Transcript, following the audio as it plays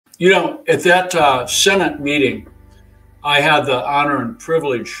At that Senate meeting, I had the honor and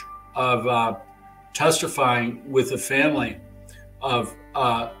privilege of testifying with the family of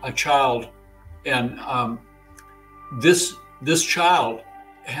a child, and this child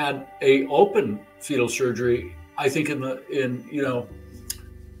had a open fetal surgery. I think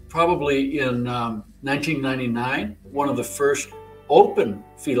probably in 1999, one of the first open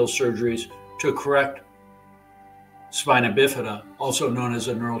fetal surgeries to correct spina bifida, also known as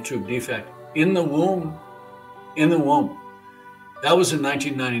a neural tube defect, in the womb. That was in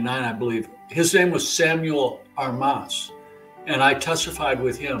 1999, I believe. His name was Samuel Armas, and I testified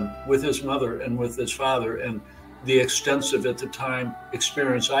with him, with his mother, and with his father, and the extensive, at the time,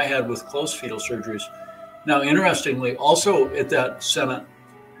 experience I had with closed fetal surgeries. Now, interestingly, also at that Senate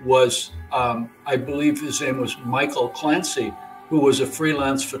was, I believe his name was Michael Clancy, who was a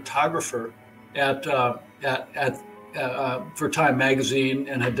freelance photographer for Time magazine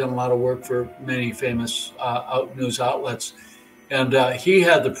and had done a lot of work for many famous news outlets. And he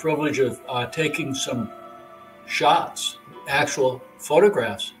had the privilege of taking some shots, actual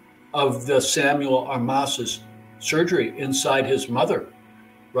photographs of the Samuel Armas's surgery inside his mother,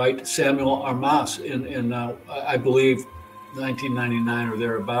 right? Samuel Armas in I believe, 1999 or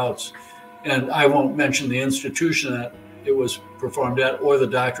thereabouts. And I won't mention the institution that it was performed at or the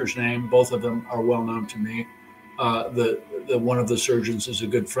doctor's name. Both of them are well known to me. The one of the surgeons is a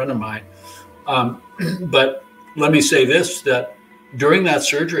good friend of mine. But let me say this, that during that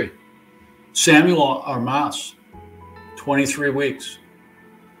surgery, Samuel Armas, 23 weeks,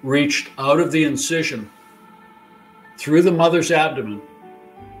 reached out of the incision through the mother's abdomen,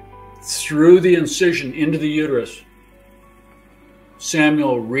 through the incision into the uterus.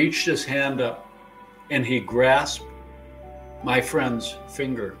 Samuel reached his hand up and he grasped my friend's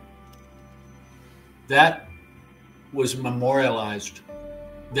finger. That was memorialized.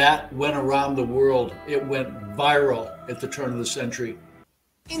 That went around the world. It went viral at the turn of the century.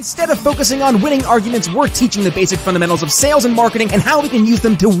 Instead of focusing on winning arguments, we're teaching the basic fundamentals of sales and marketing and how we can use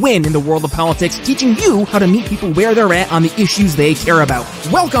them to win in the world of politics, teaching you how to meet people where they're at on the issues they care about.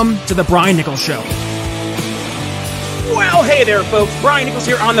 Welcome to The Brian Nichols Show. Well, hey there, folks. Brian Nichols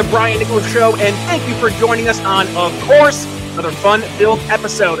here on The Brian Nichols Show, and thank you for joining us on, of course, another fun-filled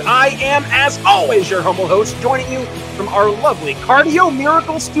episode. I am, as always, your humble host, joining you from our lovely Cardio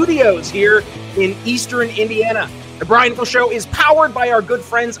Miracle Studios here in Eastern Indiana. The Brian Nichols Show is powered by our good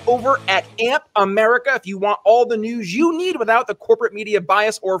friends over at AMP America. If you want all the news you need without the corporate media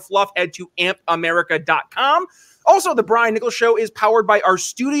bias or fluff, head to ampamerica.com. Also, the Brian Nichols Show is powered by our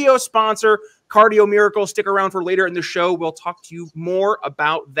studio sponsor, Cardio Miracle. Stick around for later in the show. We'll talk to you more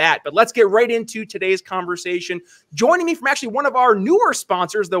about that. But let's get right into today's conversation. Joining me from actually one of our newer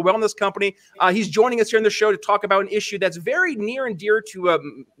sponsors, the Wellness Company. He's joining us here in the show to talk about an issue that's very near and dear to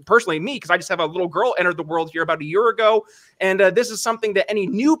personally me, because I just have a little girl entered the world here about a year ago. And this is something that any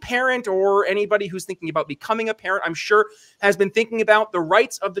new parent or anybody who's thinking about becoming a parent, I'm sure, has been thinking about: the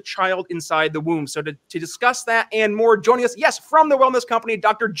rights of the child inside the womb. So to discuss that and more, joining us, yes, from the Wellness Company,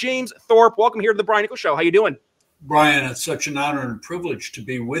 Dr. James Thorp. Welcome here to the Brian Nichols Show. How you doing? Brian, it's such an honor and privilege to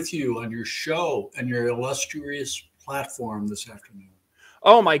be with you on your show and your illustrious platform this afternoon.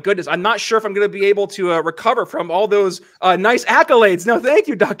 Oh my goodness. I'm not sure if I'm going to be able to recover from all those nice accolades. No, thank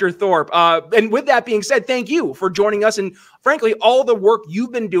you, Dr. Thorp. And with that being said, thank you for joining us. And frankly, all the work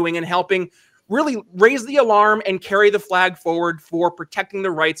you've been doing and helping really raise the alarm and carry the flag forward for protecting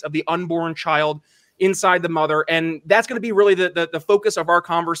the rights of the unborn child inside the mother. And that's going to be really the focus of our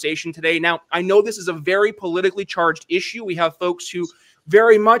conversation today. Now, I know this is a very politically charged issue. We have folks who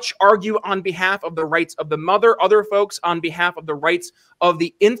very much argue on behalf of the rights of the mother, other folks on behalf of the rights of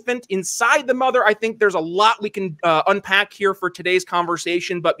the infant inside the mother. I think there's a lot we can unpack here for today's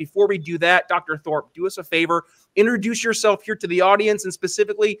conversation. But before we do that, Dr. Thorp, do us a favor, introduce yourself here to the audience, and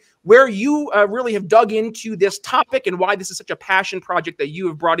specifically where you really have dug into this topic and why this is such a passion project that you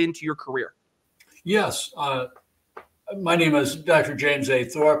have brought into your career. Yes. My name is Dr. James A.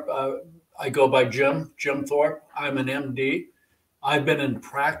 Thorp. I go by Jim Thorp. I'm an MD. I've been in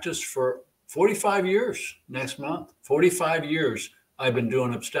practice for 45 years next month. 45 years I've been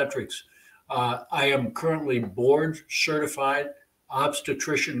doing obstetrics. I am currently board certified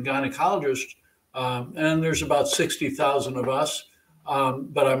obstetrician-gynecologist, and there's about 60,000 of us.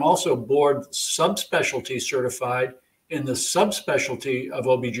 But I'm also board subspecialty certified in the subspecialty of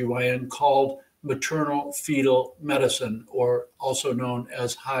OBGYN called maternal-fetal medicine, or also known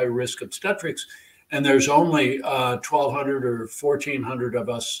as high-risk obstetrics. And there's only 1,200 or 1,400 of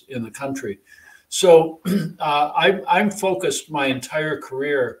us in the country. So I'm focused my entire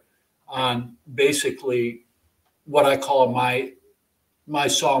career on basically what I call my my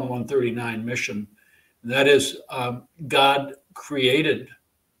Psalm 139 mission. That is, God created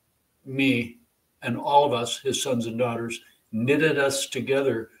me and all of us, his sons and daughters, knitted us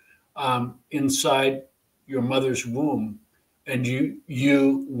together inside your mother's womb. And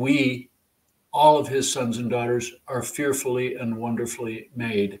we, all of his sons and daughters, are fearfully and wonderfully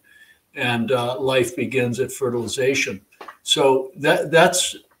made. And life begins at fertilization. So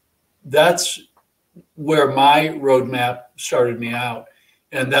that's where my roadmap started me out.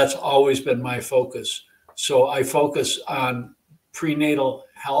 And that's always been my focus. So I focus on prenatal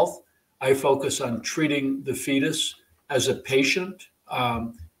health. I focus on treating the fetus as a patient.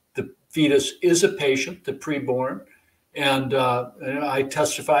 The fetus is a patient, the preborn. And I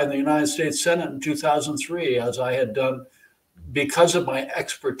testified in the United States Senate in 2003, as I had done because of my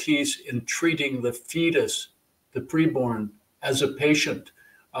expertise in treating the fetus, the preborn, as a patient.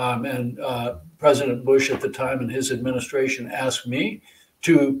 And President Bush at the time and his administration asked me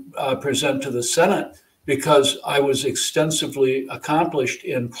to present to the Senate because I was extensively accomplished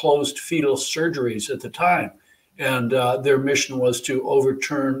in closed fetal surgeries at the time. And their mission was to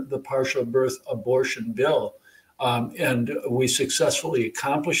overturn the partial birth abortion bill. And we successfully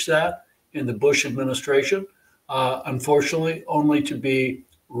accomplished that in the Bush administration, unfortunately, only to be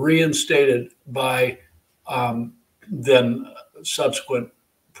reinstated by then subsequent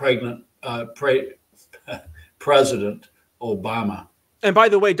President Obama. And by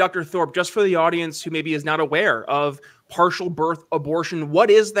the way, Dr. Thorp, just for the audience who maybe is not aware of partial birth abortion, what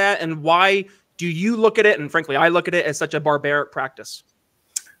is that and why do you look at it, and frankly, I look at it as such a barbaric practice?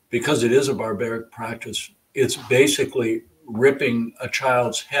 Because it is a barbaric practice. It's basically ripping a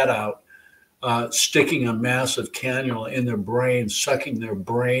child's head out, sticking a massive cannula in their brains, sucking their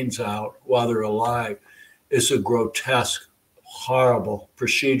brains out while they're alive. It's a grotesque, horrible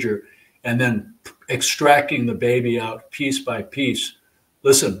procedure. And then extracting the baby out piece by piece.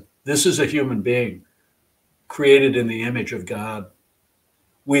 Listen, this is a human being created in the image of God.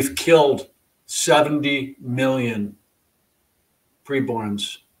 We've killed 70 million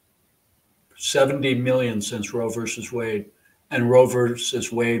preborns, 70 million since Roe versus Wade. And Roe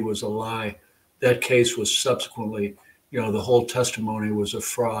versus Wade was a lie. That case was subsequently, the whole testimony was a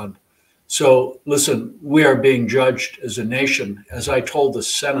fraud. So listen, we are being judged as a nation. As I told the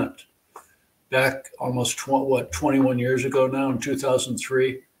Senate back almost 21 years ago now, in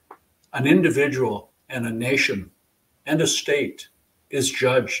 2003, an individual and a nation and a state is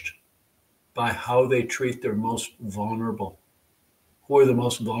judged by how they treat their most vulnerable. Who are the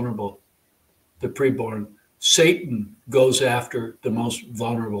most vulnerable? The preborn. Satan goes after the most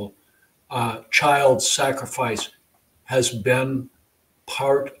vulnerable. Child sacrifice has been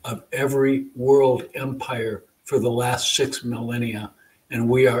part of every world empire for the last 6 millennia. And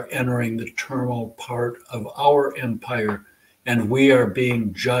we are entering the terminal part of our empire. And we are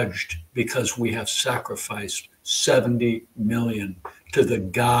being judged because we have sacrificed 70 million to the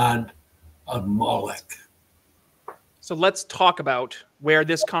god of Moloch. So let's talk about where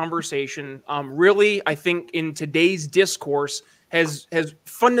this conversation really, I think, in today's discourse has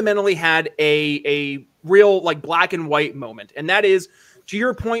fundamentally had a real black and white moment. And that is, to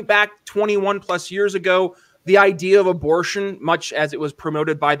your point, back 21 plus years ago, the idea of abortion, much as it was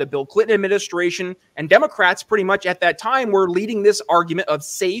promoted by the Bill Clinton administration, and Democrats pretty much at that time were leading this argument of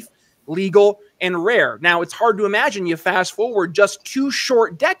safe, legal, and rare. Now, it's hard to imagine you fast forward just 2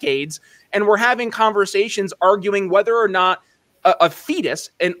 short decades, and we're having conversations arguing whether or not a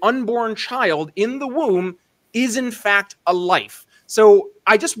fetus, an unborn child in the womb, is in fact a life. So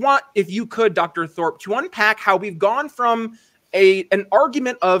I just want, if you could, Dr. Thorp, to unpack how we've gone from an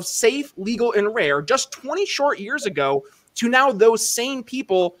argument of safe, legal, and rare just 20 short years ago to now those same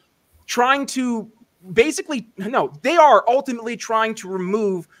people trying to basically, no, they are ultimately trying to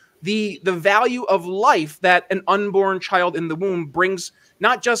remove the value of life that an unborn child in the womb brings,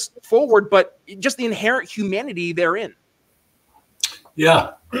 not just forward, but just the inherent humanity therein.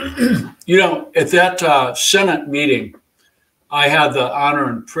 Yeah. At that Senate meeting, I had the honor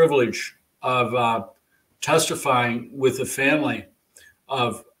and privilege of testifying with the family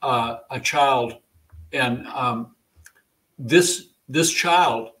of a child. And this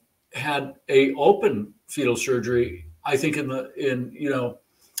child had a open fetal surgery, I think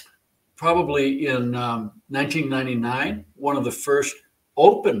probably in 1999, one of the first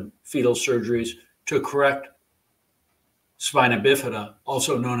open fetal surgeries to correct spina bifida,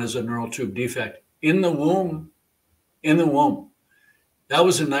 also known as a neural tube defect, in the womb. That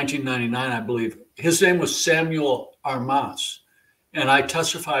was in 1999, I believe. His name was Samuel Armas. And I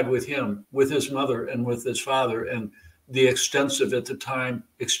testified with him, with his mother and with his father, and the extensive, at the time,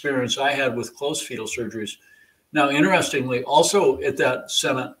 experience I had with closed fetal surgeries. Now, interestingly, also at that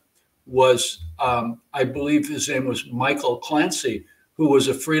Senate was, I believe his name was Michael Clancy, who was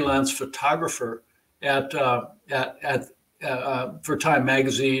a freelance photographer for Time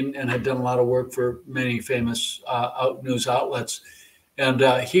Magazine and had done a lot of work for many famous news outlets. And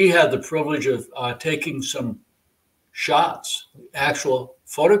he had the privilege of taking some shots, actual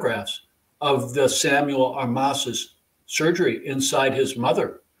photographs of the Samuel Armas's surgery inside his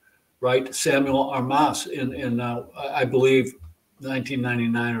mother, right? Samuel Armas in I believe,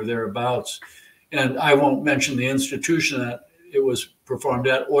 1999 or thereabouts. And I won't mention the institution that it was performed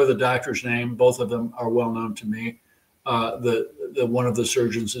at or the doctor's name. Both of them are well known to me. The one of the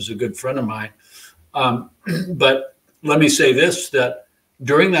surgeons is a good friend of mine. But let me say this, that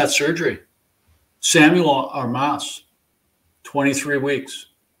during that surgery, Samuel Armas, 23 weeks,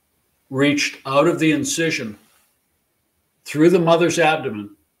 reached out of the incision through the mother's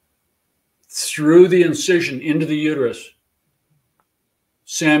abdomen, through the incision into the uterus.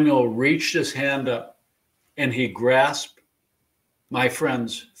 Samuel reached his hand up and he grasped my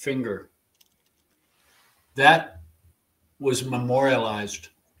friend's finger. That was memorialized.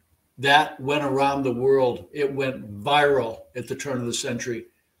 That went around the world. It went viral at the turn of the century.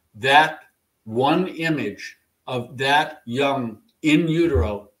 That one image of that young in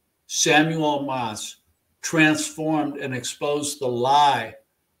utero Samuel Armas transformed and exposed the lie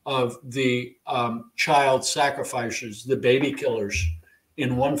of the child sacrificers, the baby killers,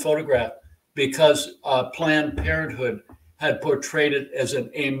 in one photograph, because Planned Parenthood had portrayed it as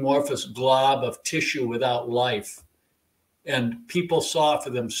an amorphous glob of tissue without life. And people saw for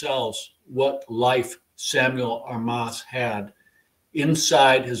themselves what life Samuel Armas had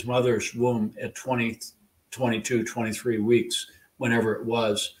inside his mother's womb at 20, 22, 23 weeks, whenever it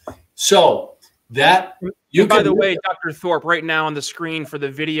was. So that you. By the way, Dr. Thorp, right now on the screen for the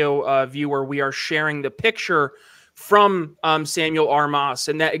video viewer, we are sharing the picture from Samuel Armas,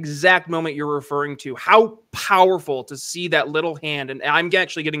 and that exact moment you're referring to. How powerful to see that little hand. And I'm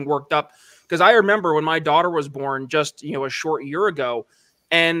actually getting worked up because I remember when my daughter was born just, a short year ago,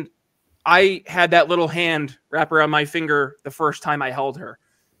 and I had that little hand wrap around my finger the first time I held her.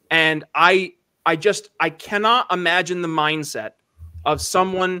 And I cannot imagine the mindset of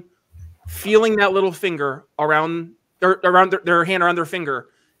someone feeling that little finger around their hand around their finger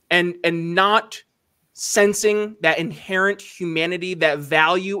and not sensing that inherent humanity, that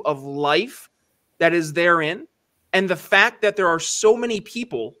value of life that is therein. And the fact that there are so many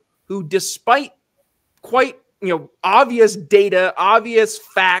people who, despite quite, obvious data, obvious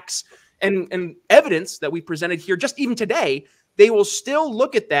facts and evidence that we presented here, just even today, they will still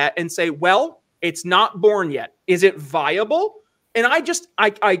look at that and say, well, it's not born yet. Is it viable? And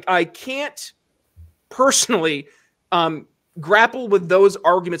I can't personally grapple with those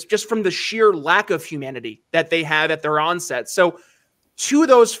arguments just from the sheer lack of humanity that they have at their onset. So to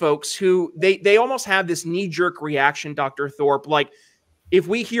those folks who they almost have this knee-jerk reaction, Dr. Thorp, like if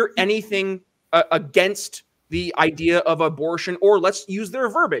we hear anything against the idea of abortion, or let's use their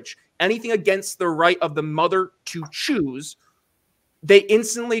verbiage, anything against the right of the mother to choose, they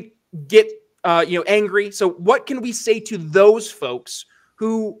instantly get angry. So what can we say to those folks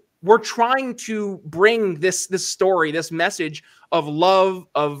who we're trying to bring this story, this message of love,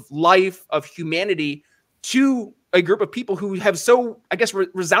 of life, of humanity to a group of people who have so, I guess,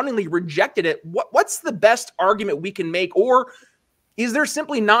 resoundingly rejected it? What's the best argument we can make? Or is there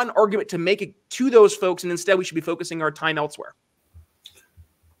simply not an argument to make it to those folks, and instead we should be focusing our time elsewhere?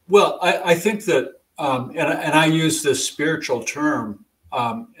 Well, I think that, and I use this spiritual term,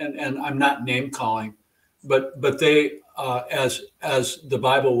 and I'm not name calling, but they, as the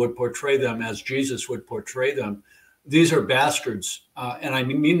Bible would portray them, as Jesus would portray them, these are bastards. And I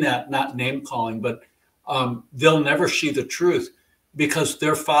mean that not name calling, but they'll never see the truth because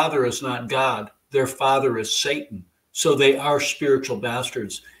their father is not God. Their father is Satan. So they are spiritual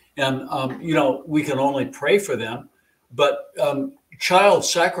bastards. And, we can only pray for them. But child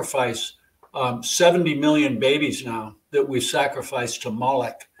sacrifice, 70 million babies now that we sacrifice to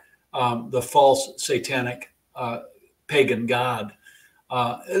Moloch, the false satanic pagan god.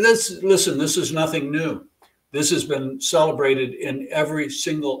 This is nothing new. This has been celebrated in every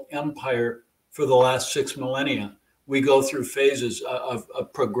single empire for the last 6 millennia. We go through phases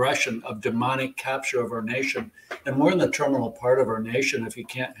of progression of demonic capture of our nation, and we're in the terminal part of our nation if you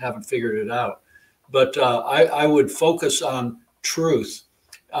haven't figured it out. But I would focus on truth,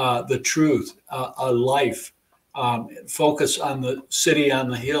 the truth, a life. Focus on the city on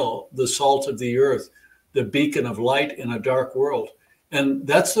the hill, the salt of the earth, the beacon of light in a dark world. And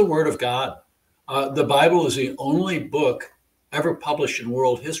that's the word of God. The Bible is the only book ever published in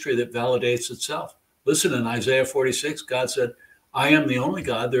world history that validates itself. listen, in Isaiah 46, God said, I am the only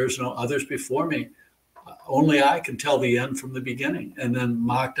God. There is no others before me. Only I can tell the end from the beginning. And then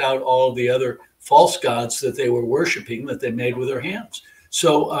mocked out all the other false gods that they were worshiping, that they made with their hands.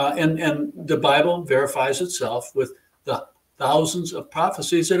 So, and the Bible verifies itself with the thousands of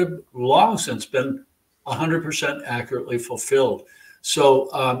prophecies that have long since been 100% accurately fulfilled. So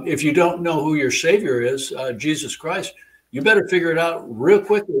if you don't know who your Savior is, Jesus Christ, you better figure it out real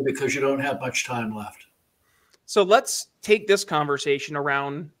quickly, because you don't have much time left. So let's take this conversation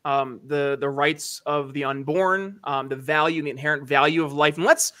around the rights of the unborn, the value, the inherent value of life. And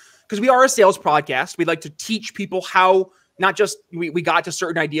because we are a sales podcast, we'd like to teach people how, not just we got to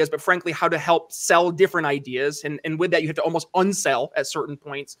certain ideas, but frankly, how to help sell different ideas. And with that, you have to almost unsell at certain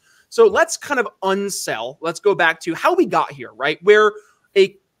points. So let's kind of unsell. Let's go back to how we got here, right? Where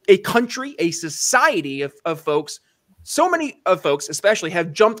a country, a society of folks, so many of folks especially,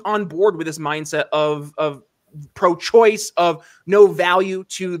 have jumped on board with this mindset of pro-choice, of no value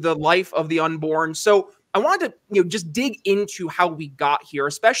to the life of the unborn. So I wanted to just dig into how we got here,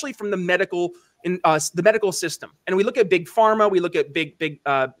 especially from the medical system. And we look at big pharma, we look at big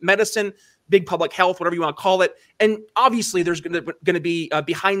medicine, big public health, whatever you want to call it. And obviously there's going to be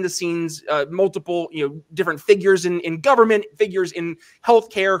behind the scenes, multiple, different figures in government, figures in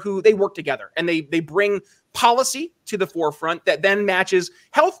healthcare, who they work together, and they bring policy to the forefront that then matches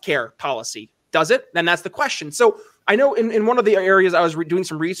healthcare policy. Does it? Then that's the question. So I know in one of the areas I was doing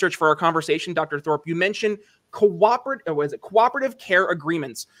some research for our conversation, Dr. Thorp, you mentioned cooperative care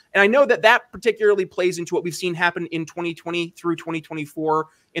agreements. And I know that particularly plays into what we've seen happen in 2020 through 2024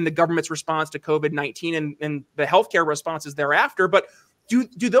 in the government's response to COVID-19 and the healthcare responses thereafter. But do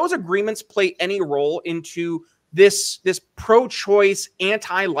those agreements play any role into this pro-choice,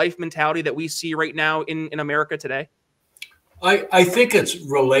 anti-life mentality that we see right now in America today? I think it's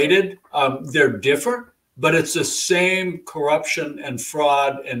related. They're different, but it's the same corruption and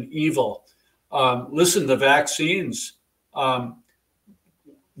fraud and evil. Listen, the vaccines,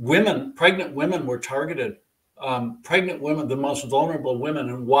 pregnant women were targeted. Pregnant women, the most vulnerable women.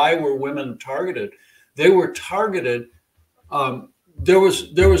 And why were women targeted? They were targeted. There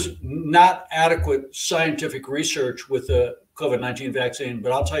was not adequate scientific research with the COVID-19 vaccine,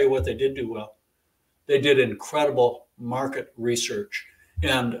 but I'll tell you what they did do well. They did incredible market research.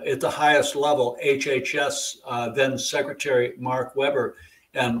 And at the highest level, HHS, then Secretary Mark Webber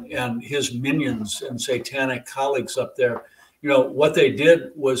and his minions and satanic colleagues up there, what they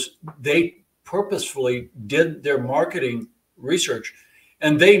did was they purposefully did their marketing research.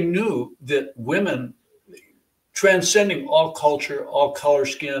 And they knew that women, transcending all culture, all color,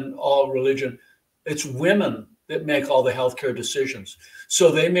 skin, all religion, it's women that make all the healthcare decisions.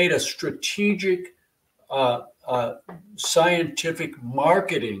 So they made a strategic scientific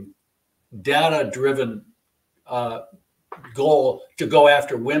marketing, data-driven goal to go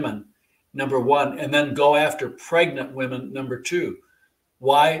after women, number one, and then go after pregnant women, number two.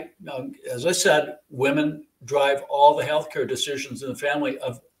 Why? As I said, women drive all the healthcare decisions in the family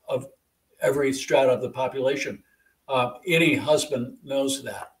of every strata of the population. Any husband knows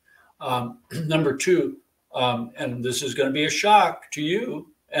that. Number two, and this is going to be a shock to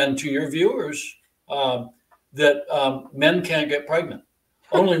you and to your viewers, that men can't get pregnant.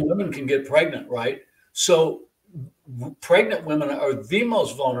 Only women can get pregnant, right? So pregnant women are the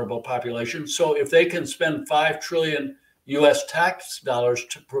most vulnerable population. So if they can spend $5 trillion US tax dollars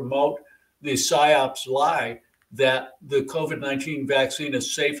to promote the PSYOPs lie that the COVID-19 vaccine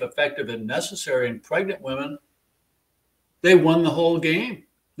is safe, effective, and necessary in pregnant women, they won the whole game.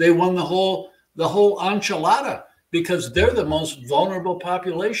 They won the whole enchilada, because they're the most vulnerable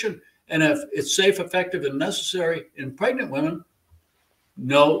population. And if it's safe, effective, and necessary in pregnant women,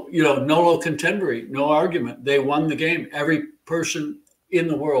 no contendery, no argument. They won the game. Every person in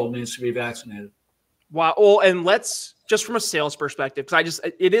the world needs to be vaccinated. Wow. Well, and let's just from a sales perspective, because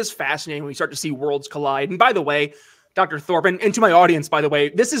it is fascinating when we start to see worlds collide. And by the way, Dr. Thorp, and to my audience, by the way,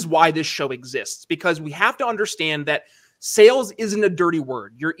 this is why this show exists, because we have to understand that sales isn't a dirty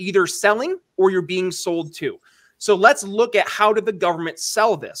word. You're either selling or you're being sold to. So let's look at how did the government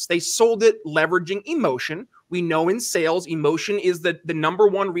sell this? They sold it leveraging emotion. We know in sales, emotion is the number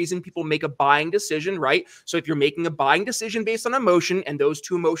one reason people make a buying decision, right? So if you're making a buying decision based on emotion, and those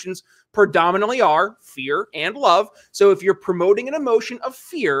two emotions predominantly are fear and love. So if you're promoting an emotion of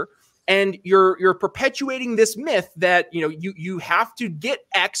fear and you're perpetuating this myth that, you have to get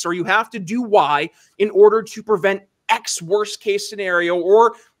X or you have to do Y in order to prevent X worst case scenario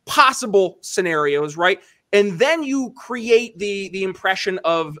or possible scenarios, right? And then you create the impression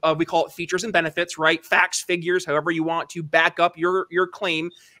of we call it features and benefits, right? Facts, figures, however you want to back up your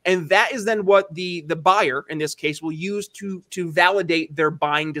claim. And that is then what the buyer, in this case, will use to validate their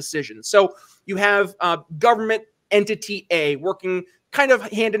buying decision. So you have government entity A working kind of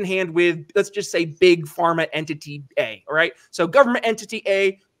hand in hand with, let's just say, big pharma entity A, all right? So government entity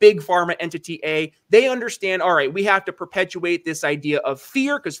A, big pharma entity A, they understand, all right, we have to perpetuate this idea of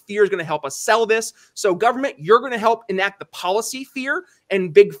fear because fear is going to help us sell this. So government, you're going to help enact the policy fear,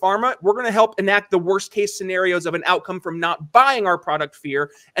 and big pharma, we're going to help enact the worst case scenarios of an outcome from not buying our product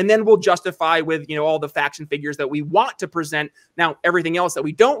fear. And then we'll justify with, all the facts and figures that we want to present. Now, everything else that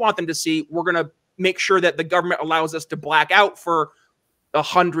we don't want them to see, we're going to make sure that the government allows us to black out for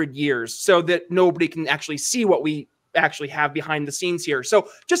 100 years so that nobody can actually see what we actually have behind the scenes here. So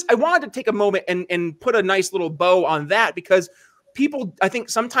I wanted to take a moment and put a nice little bow on that, because people, I think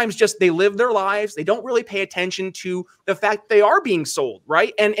sometimes they live their lives. They don't really pay attention to the fact they are being sold,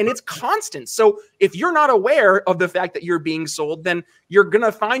 right? And it's constant. So if you're not aware of the fact that you're being sold, then you're going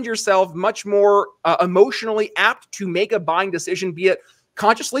to find yourself much more emotionally apt to make a buying decision, be it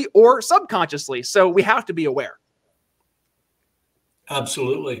consciously or subconsciously. So we have to be aware.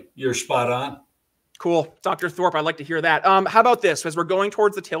 Absolutely. You're spot on. Cool. Dr. Thorp, I'd like to hear that. How about this? As we're going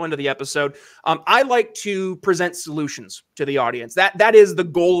towards the tail end of the episode, I like to present solutions to the audience. That is the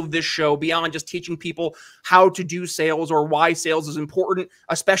goal of this show, beyond just teaching people how to do sales or why sales is important,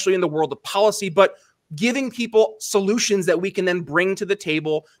 especially in the world of policy, but giving people solutions that we can then bring to the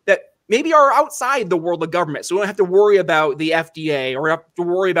table that maybe are outside the world of government. So we don't have to worry about the FDA or have to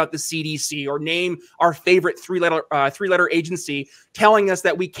worry about the CDC or name our favorite three-letter agency telling us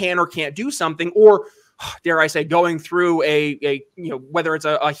that we can or can't do something, or dare I say, going through a whether it's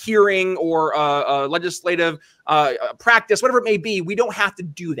a hearing or a legislative practice, whatever it may be. We don't have to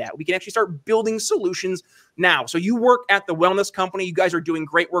do that. We can actually start building solutions now. So you work at the wellness company. You guys are doing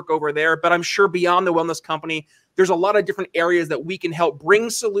great work over there, but I'm sure beyond the wellness company, there's a lot of different areas that we can help bring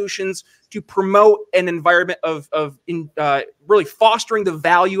solutions to promote an environment of really fostering the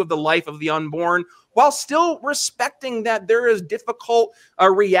value of the life of the unborn, while still respecting that there is difficult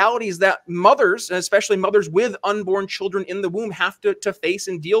realities that mothers, especially mothers with unborn children in the womb, have to face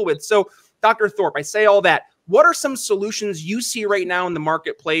and deal with. So, Dr. Thorp, I say all that. What are some solutions you see right now in the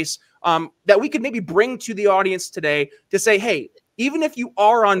marketplace that we could maybe bring to the audience today to say, hey, even if you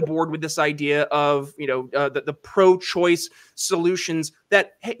are on board with this idea of, the pro-choice solutions,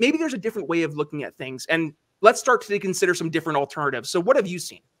 that hey, maybe there's a different way of looking at things, and let's start to consider some different alternatives. So what have you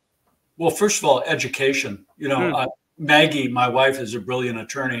seen? Well, first of all, education. Maggie, my wife, is a brilliant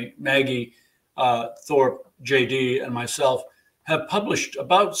attorney. Maggie, Thorp, JD, and myself have published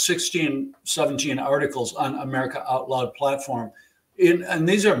about 16, 17 articles on America Out Loud platform. And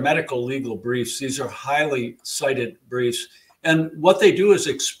these are medical legal briefs. These are highly cited briefs. And what they do is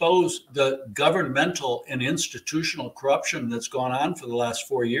expose the governmental and institutional corruption that's gone on for the last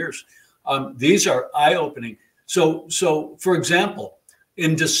 4 years. These are eye-opening. So for example,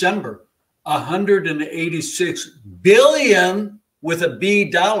 in December, 186 billion with a B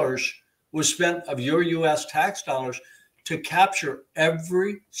dollars was spent of your U.S. tax dollars to capture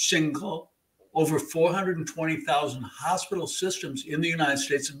every single over 420,000 hospital systems in the United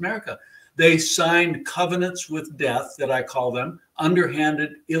States of America. They signed covenants with death, that I call them,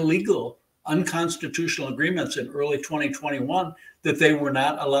 underhanded, illegal, unconstitutional agreements in early 2021 that they were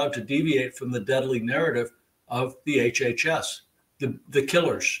not allowed to deviate from the deadly narrative of the HHS, the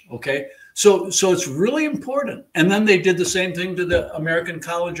killers, okay? So it's really important. And then they did the same thing to the American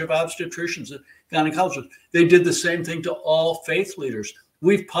College of Obstetricians and Gynecologists. They did the same thing to all faith leaders.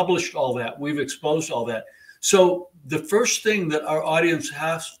 We've published all that. We've exposed all that. So the first thing that our audience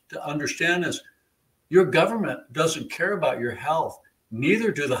has to understand is your government doesn't care about your health.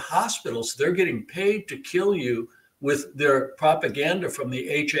 Neither do the hospitals. They're getting paid to kill you with their propaganda from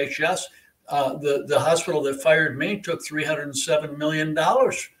the HHS. The hospital that fired me took $307 million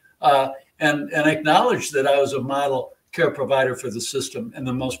and acknowledged that I was a model care provider for the system and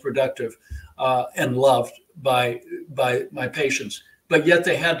the most productive and loved by my patients. But yet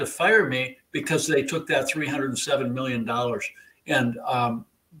they had to fire me because they took that $307 million. And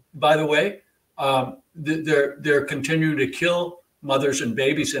by the way, they're continuing to kill mothers and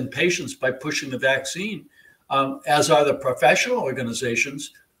babies and patients by pushing the vaccine, as are the professional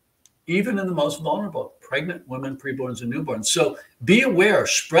organizations, even in the most vulnerable, pregnant women, preborns, and newborns. So be aware,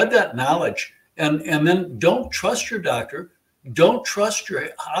 spread that knowledge, and then don't trust your doctor, don't trust your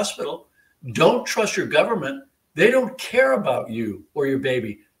hospital, don't trust your government. They don't care about you or your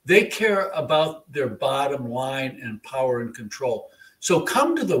baby. They care about their bottom line and power and control. So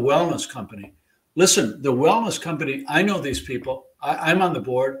come to the wellness company. Listen, the wellness company, I know these people. I'm on the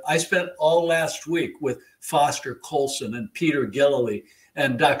board. I spent all last week with Foster Colson and Peter Gillily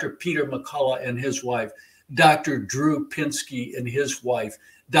and Dr. Peter McCullough and his wife, Dr. Drew Pinsky and his wife,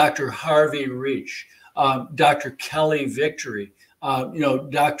 Dr. Harvey Reich, Dr. Kelly Victory,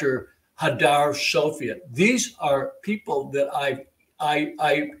 Dr. Hadar Sophia. These are people that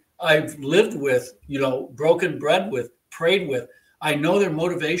I've lived with, broken bread with, prayed with. I know their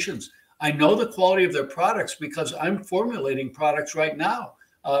motivations. I know the quality of their products because I'm formulating products right now,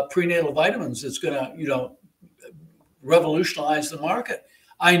 prenatal vitamins. It's going to, revolutionize the market.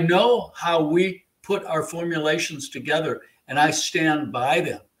 I know how we put our formulations together, and I stand by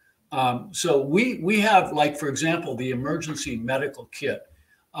them. So we have, like, for example, the emergency medical kit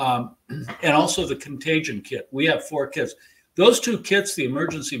and also the contagion kit. We have 4 kits. Those 2 kits, the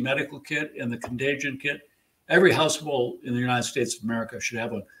emergency medical kit and the contagion kit, every household in the United States of America should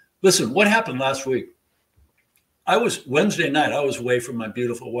have one. Listen, what happened last week? Wednesday night, I was away from my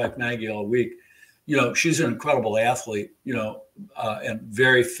beautiful wife, Maggie, all week. She's an incredible athlete, and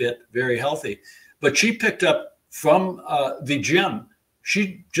very fit, very healthy. But she picked up from the gym.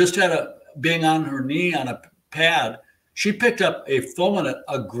 She just had being on her knee on a pad, she picked up a fulminant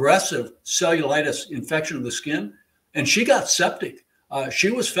aggressive cellulitis infection of the skin, and she got septic. She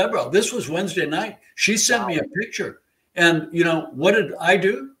was febrile. This was Wednesday night. She sent me a picture. And, what did I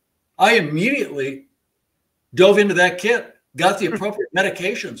do? I immediately dove into that kit, got the appropriate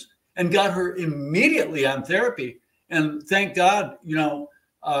medications, and got her immediately on therapy. And thank God,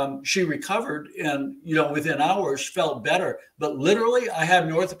 she recovered and, within hours felt better. But literally, I had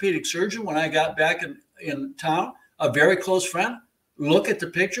an orthopedic surgeon when I got back in town, a very close friend, look at the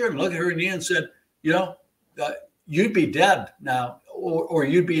picture and look at her knee and said, you'd be dead now, or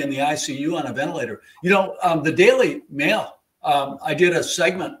you'd be in the ICU on a ventilator. The Daily Mail, I did a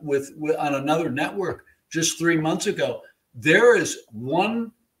segment on another network just 3 months ago. There is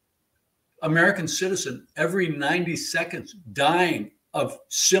one American citizen every 90 seconds dying of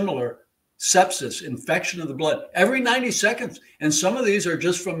similar sepsis, infection of the blood, every 90 seconds. And some of these are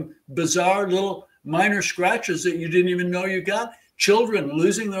just from bizarre little minor scratches that you didn't even know you got. Children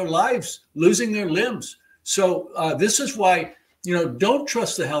losing their lives, losing their limbs. So this is why, don't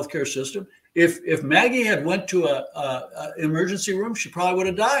trust the healthcare system. If Maggie had went to a emergency room, she probably would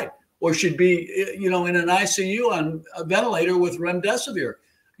have died, or she'd be, in an ICU on a ventilator with remdesivir.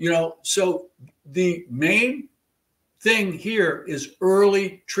 So the main thing here is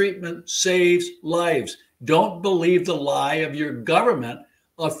early treatment saves lives. Don't believe the lie of your government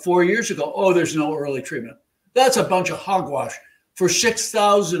of 4 years ago. Oh, there's no early treatment. That's a bunch of hogwash. For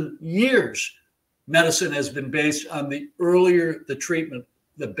 6,000 years, medicine has been based on the earlier the treatment,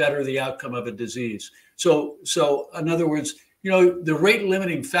 the better the outcome of a disease. So in other words, the rate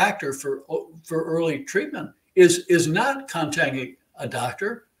limiting factor for early treatment is not contacting a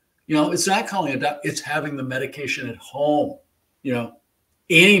doctor. It's not calling a doctor. It's having the medication at home.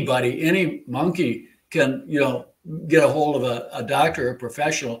 Anybody, any monkey can, get a hold of a doctor, a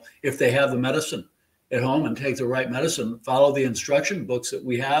professional, if they have the medicine at home and take the right medicine, follow the instruction books that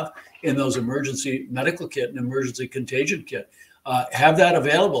we have in those emergency medical kit and emergency contagion kit. Have that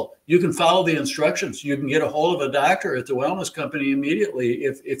available. You can follow the instructions. You can get a hold of a doctor at the wellness company immediately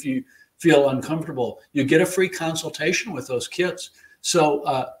if you feel uncomfortable. You get a free consultation with those kits.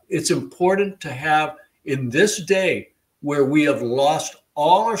 So it's important to have, in this day where we have lost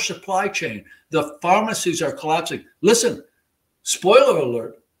all our supply chain, the pharmacies are collapsing. Listen, spoiler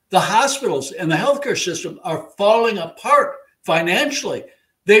alert, the hospitals and the healthcare system are falling apart financially.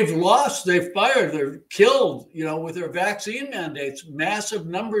 They've lost, they've fired, they're killed, with their vaccine mandates, massive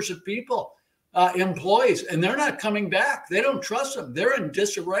numbers of people, employees, and they're not coming back. They don't trust them. They're in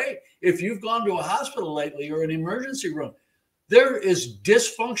disarray. If you've gone to a hospital lately or an emergency room, they're as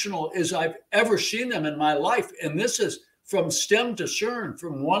dysfunctional as I've ever seen them in my life. And this is from stem to stern,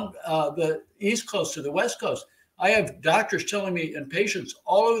 from the East Coast to the West Coast. I have doctors telling me and patients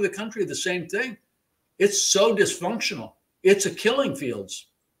all over the country the same thing. It's so dysfunctional. It's a killing fields.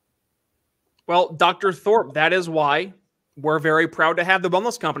 Well, Dr. Thorp, that is why we're very proud to have the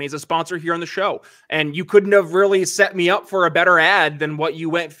Wellness Company as a sponsor here on the show. And you couldn't have really set me up for a better ad than what you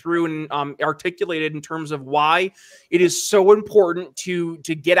went through and articulated in terms of why it is so important to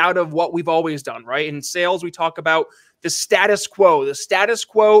get out of what we've always done, right? In sales, we talk about the status quo. The status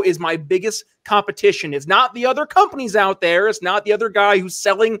quo is my biggest competition. It's not the other companies out there. It's not the other guy who's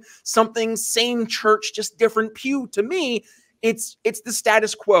selling something, same church, just different pew. To me, it's the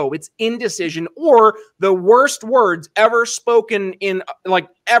status quo. It's indecision, or the worst words ever spoken in, like,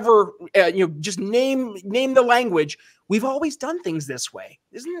 ever, just name the language. We've always done things this way.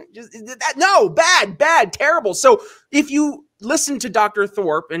 Isn't it? Just that? No, bad, terrible. So if you listen to Dr.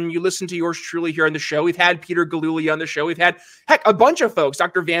 Thorp and you listen to yours truly here on the show, we've had Peter Galuli on the show. We've had, heck, a bunch of folks,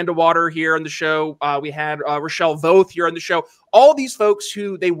 Dr. Vandewater here on the show. We had Rochelle Voth here on the show. All these folks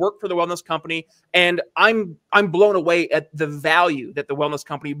who they work for the wellness company. And I'm blown away at the value that the wellness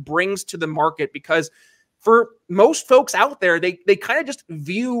company brings to the market, because for most folks out there, they kind of just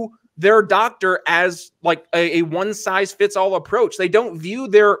view their doctor as like a one-size-fits-all approach. They don't view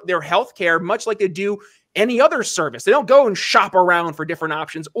their healthcare much like they do any other service. They don't go and shop around for different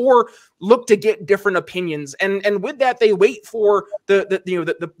options or look to get different opinions. And with that, they wait for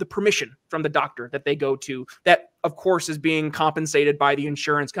the permission from the doctor that they go to, that of course is being compensated by the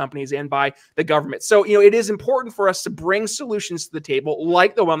insurance companies and by the government. So, it is important for us to bring solutions to the table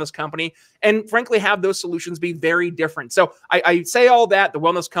like the wellness company, and frankly, have those solutions be very different. So I say all that, the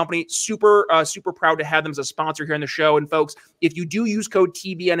wellness company, super proud to have them as a sponsor here on the show. And folks, if you do use code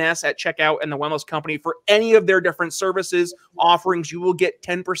TBNS at checkout and the wellness company for any of their different services, offerings, you will get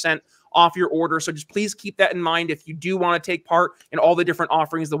 10% off your order. So just please keep that in mind. If you do want to take part in all the different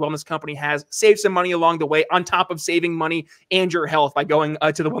offerings the wellness company has, save some money along the way on top of saving money and your health by going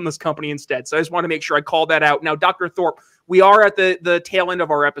to the wellness company instead. So I just want to make sure I call that out. Now, Dr. Thorp, we are at the tail end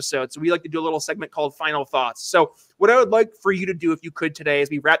of our episode, so we like to do a little segment called Final Thoughts. So what I would like for you to do, if you could today, as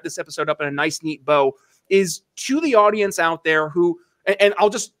we wrap this episode up in a nice, neat bow, is to the audience out there who, and I'll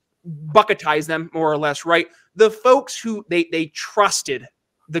just bucketize them more or less, right? The folks who they trusted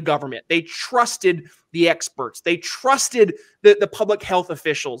the government, they trusted the experts, they trusted the public health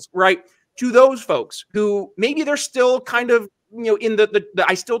officials, right? To those folks who maybe they're still kind of, in the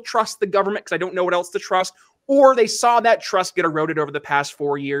I still trust the government because I don't know what else to trust, or they saw that trust get eroded over the past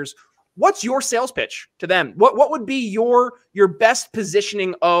 4 years. What's your sales pitch to them? What would be your best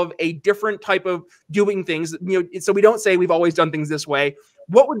positioning of a different type of doing things? So we don't say we've always done things this way.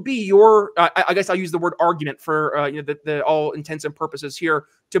 What would be your, I guess I'll use the word argument for the all intents and purposes here,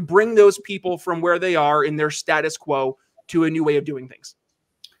 to bring those people from where they are in their status quo to a new way of doing things?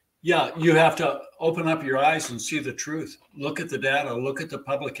 Yeah, you have to open up your eyes and see the truth. Look at the data, look at the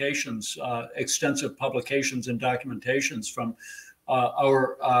publications, extensive publications and documentations from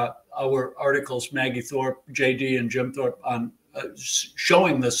our articles, Maggie Thorpe, JD, and Jim Thorpe, on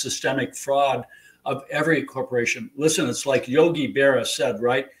showing the systemic fraud of every corporation. Listen, it's like Yogi Berra said,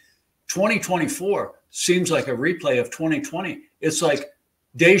 right? 2024 seems like a replay of 2020. It's like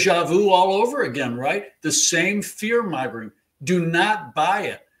deja vu all over again, right? The same fear mongering. Do not buy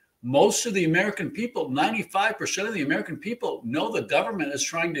it. Most of the American people, 95% of the American people, know the government is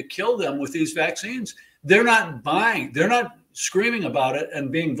trying to kill them with these vaccines. They're not buying. They're not screaming about it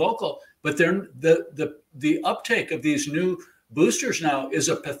and being vocal, but they're the uptake of these new boosters now is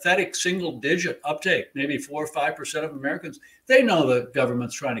a pathetic single-digit uptake, maybe 4 or 5% of Americans. They know the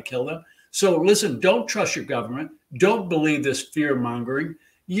government's trying to kill them. So listen, don't trust your government. Don't believe this fear-mongering.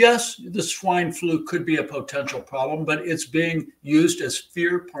 Yes, the swine flu could be a potential problem, but it's being used as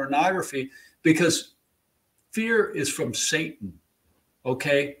fear pornography because fear is from Satan,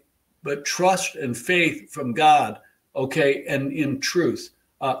 okay? But trust and faith from God, okay, and in truth,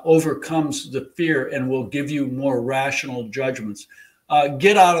 overcomes the fear and will give you more rational judgments.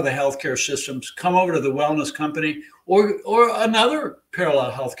 Get out of the healthcare systems, come over to the wellness company or another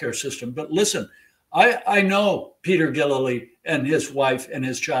parallel healthcare system. But listen, I know Peter Gillily and his wife and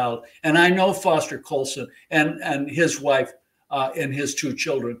his child, and I know Foster Colson and his wife and his 2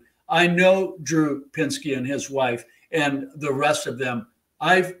 children. I know Drew Pinsky and his wife and the rest of them.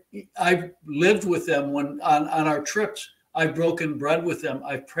 I've lived with them when on our trips. I've broken bread with them.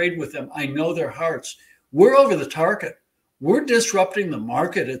 I've prayed with them. I know their hearts. We're over the target. We're disrupting the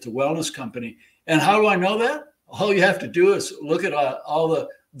market at the wellness company. And how do I know that? All you have to do is look at all the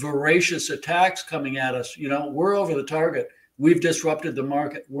voracious attacks coming at us. We're over the target. We've disrupted the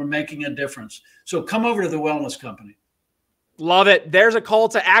market. We're making a difference. So come over to the wellness company. Love it. There's a call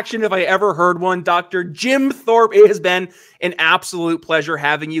to action if I ever heard one. Dr. Jim Thorp, it has been an absolute pleasure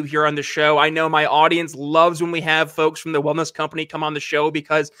having you here on the show. I know my audience loves when we have folks from the wellness company come on the show,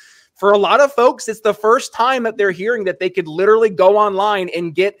 because for a lot of folks, it's the first time that they're hearing that they could literally go online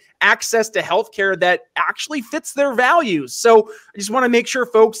and get access to healthcare that actually fits their values. So I just want to make sure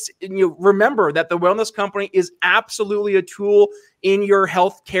folks remember that the wellness company is absolutely a tool in your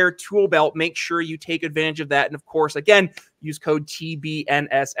healthcare tool belt, make sure you take advantage of that. And of course, again, use code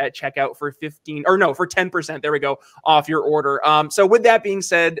TBNS at checkout for 10%. There we go, off your order. So with that being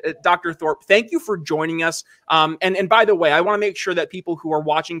said, Dr. Thorp, thank you for joining us. And by the way, I want to make sure that people who are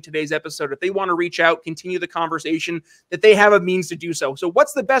watching today's episode, if they want to reach out, continue the conversation, that they have a means to do so. So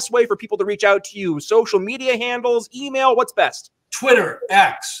what's the best way for people to reach out to you? Social media handles, email, what's best? Twitter,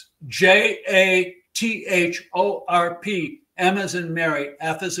 X, JATHORP, M as in Mary,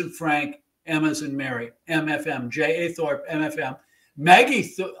 F as in Frank, M as in Mary, MFM, J.A. Thorp, MFM. Maggie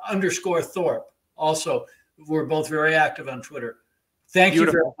 _ Thorp. Also, we're both very active on Twitter. Thank you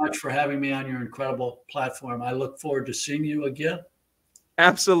very much for having me on your incredible platform. I look forward to seeing you again.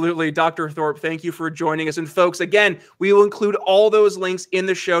 Absolutely. Dr. Thorp, thank you for joining us. And folks, again, we will include all those links in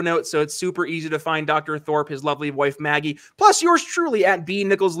the show notes, so it's super easy to find Dr. Thorp, his lovely wife, Maggie, plus yours truly at B.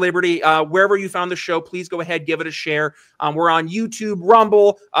 Nichols Liberty. Wherever you found the show, please go ahead, give it a share. We're on YouTube,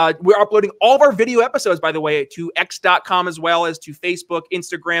 Rumble. We're uploading all of our video episodes, by the way, to x.com as well as to Facebook,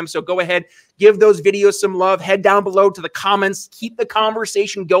 Instagram. So go ahead, give those videos some love. Head down below to the comments. Keep the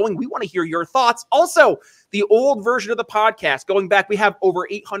conversation going. We want to hear your thoughts. Also, the old version of the podcast, going back, we have over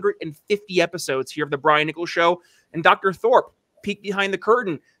 850 episodes here of the Brian Nichols Show. And Dr. Thorp, peek behind the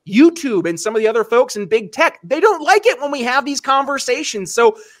curtain. YouTube and some of the other folks in big tech, they don't like it when we have these conversations.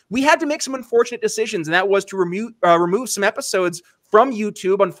 So we had to make some unfortunate decisions, and that was to remove some episodes from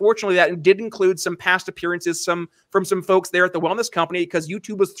YouTube. Unfortunately, that did include some past appearances from some folks there at the wellness company, because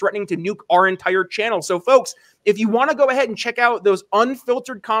YouTube was threatening to nuke our entire channel. So folks, if you want to go ahead and check out those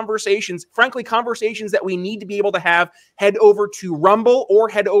unfiltered conversations, frankly, conversations that we need to be able to have, head over to Rumble or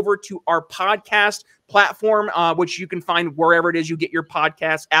head over to our podcast platform, which you can find wherever it is you get your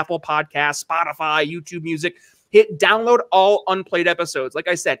podcasts, Apple Podcasts, Spotify, YouTube Music. Hit download all unplayed episodes. Like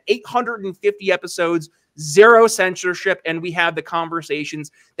I said, 850 episodes, zero censorship, and we have the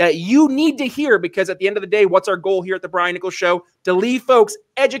conversations that you need to hear, because at the end of the day, what's our goal here at the Brian Nichols Show? To leave folks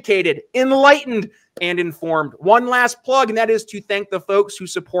educated, enlightened, and informed. One last plug, and that is to thank the folks who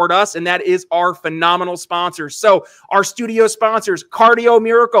support us, and that is our phenomenal sponsors. So our studio sponsors, Cardio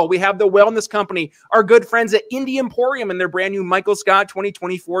Miracle, we have the Wellness Company, our good friends at Indie Emporium and their brand new Michael Scott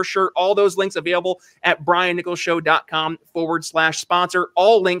 2024 shirt. All those links available at briannicholsshow.com/sponsor.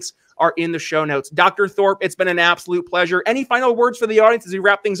 All links are in the show notes. Dr. Thorp, it's been an absolute pleasure. Any final words for the audience as we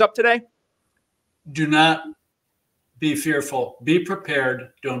wrap things up today? Do not be fearful. Be prepared.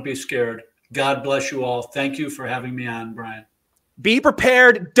 Don't be scared. God bless you all. Thank you for having me on, Brian. Be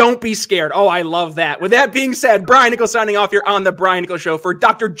prepared. Don't be scared. Oh, I love that. With that being said, Brian Nichols signing off here on The Brian Nichols Show for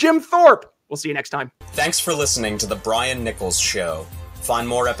Dr. Jim Thorp. We'll see you next time. Thanks for listening to The Brian Nichols Show. Find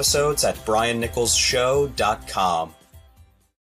more episodes at briannicholsshow.com.